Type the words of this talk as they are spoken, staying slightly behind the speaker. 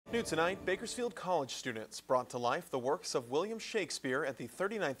New tonight, Bakersfield College students brought to life the works of William Shakespeare at the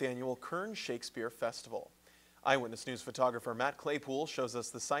 39th Annual Kern Shakespeare Festival. Eyewitness News photographer Matt Claypool shows us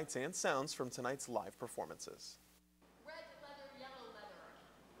the sights and sounds from tonight's live performances. Red leather, yellow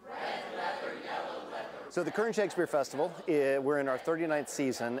leather. Red leather, yellow leather. So the Kern Shakespeare Festival, we're in our 39th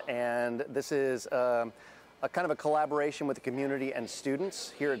season, and this is a kind of a collaboration with the community and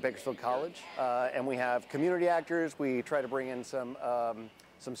students here at Bakersfield College. And we have community actors. We try to bring in some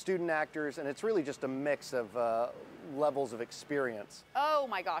student actors, and it's really just a mix of levels of experience. Oh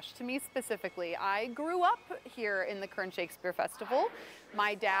my gosh, to me specifically, I grew up here in the Kern Shakespeare Festival.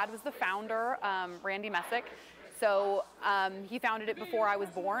 My dad was the founder, Randy Messick, so he founded it before I was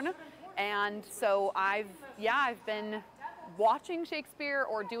born, and so I've been watching Shakespeare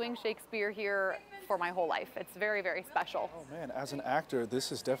or doing Shakespeare here for my whole life. It's very, very special. Oh man, as an actor, this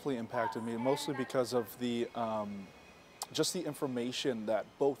has definitely impacted me, mostly because of the just the information that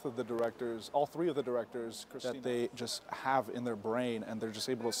both of the directors, all three of the directors, that they just have in their brain, and they're just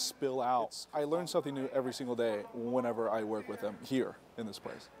able to spill out. I learn something new every single day whenever I work with them here in this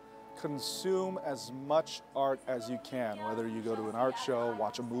place. Consume as much art as you can, whether you go to an art show,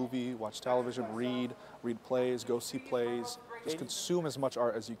 watch a movie, watch television, read plays, go see plays. Just consume as much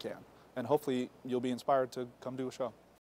art as you can, and hopefully you'll be inspired to come do a show.